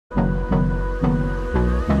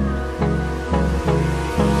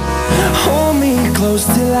close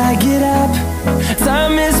till I get up.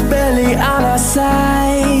 Time is barely on our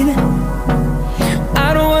side. I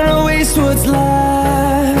don't wanna waste what's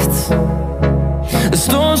left. The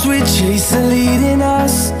storms we chase are leading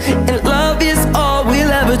us, and love is all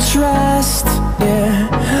we'll ever trust. Yeah,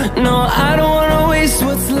 no, I don't wanna waste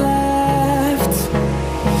what's left.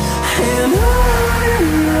 And on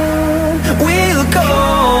we'll go,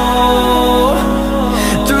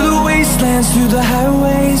 through the wastelands, through the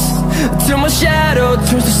highways, till my shadow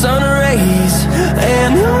turns to sun rays.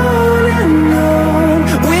 And on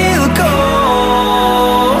we'll go,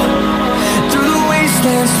 through the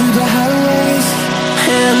wastelands, through the highways,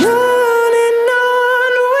 and on.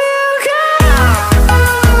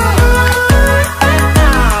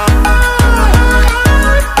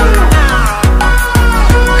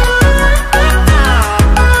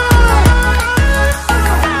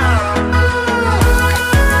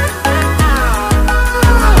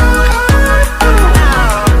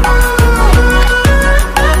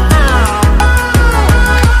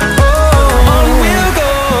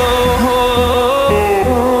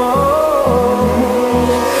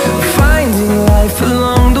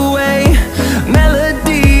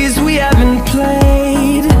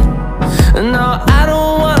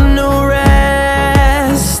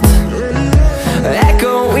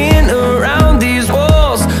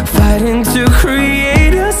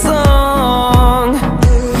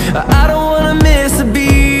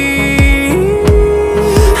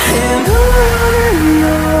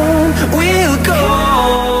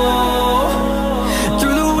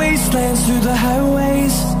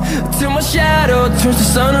 Turns to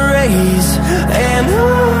sun rays, and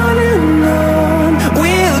on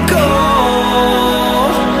we'll go,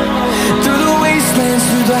 through the wastelands,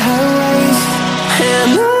 through the highways,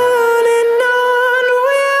 and on.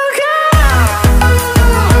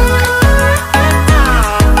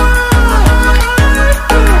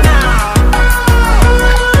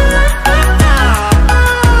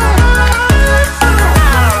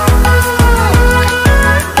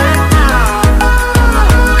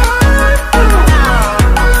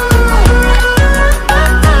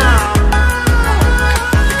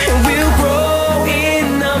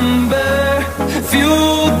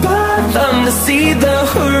 See the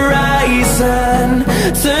horizon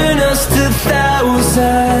turn us to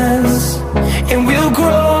thousands, and we'll